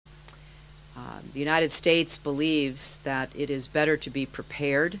The United States believes that it is better to be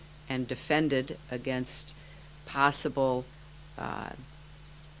prepared and defended against possible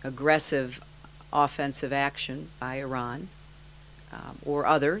aggressive offensive action by Iran or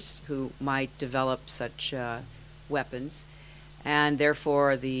others who might develop such weapons, and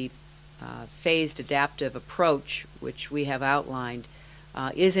therefore the phased adaptive approach which we have outlined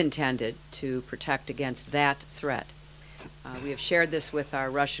is intended to protect against that threat. We have shared this with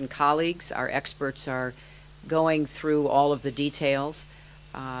our Russian colleagues. Our experts are going through all of the details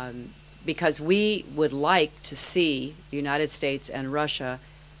because we would like to see the United States and Russia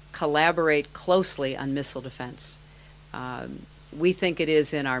collaborate closely on missile defense. We think it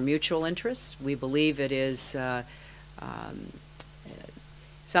is in our mutual interests. We believe it is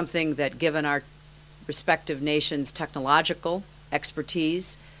something that, given our respective nations' technological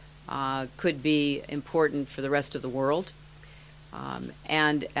expertise, could be important for the rest of the world.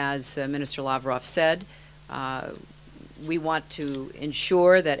 And as Minister Lavrov said, we want to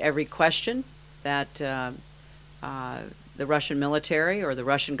ensure that every question that the Russian military or the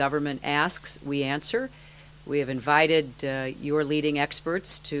Russian government asks, we answer. We have invited your leading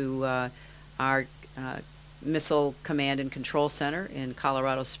experts to our Missile Command and Control Center in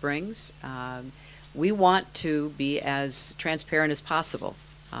Colorado Springs. We want to be as transparent as possible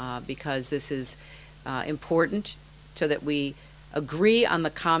because this is important so that we agree on the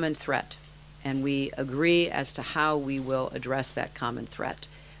common threat and we agree as to how we will address that common threat.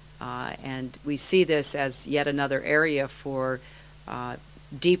 And we see this as yet another area for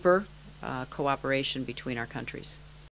deeper cooperation between our countries.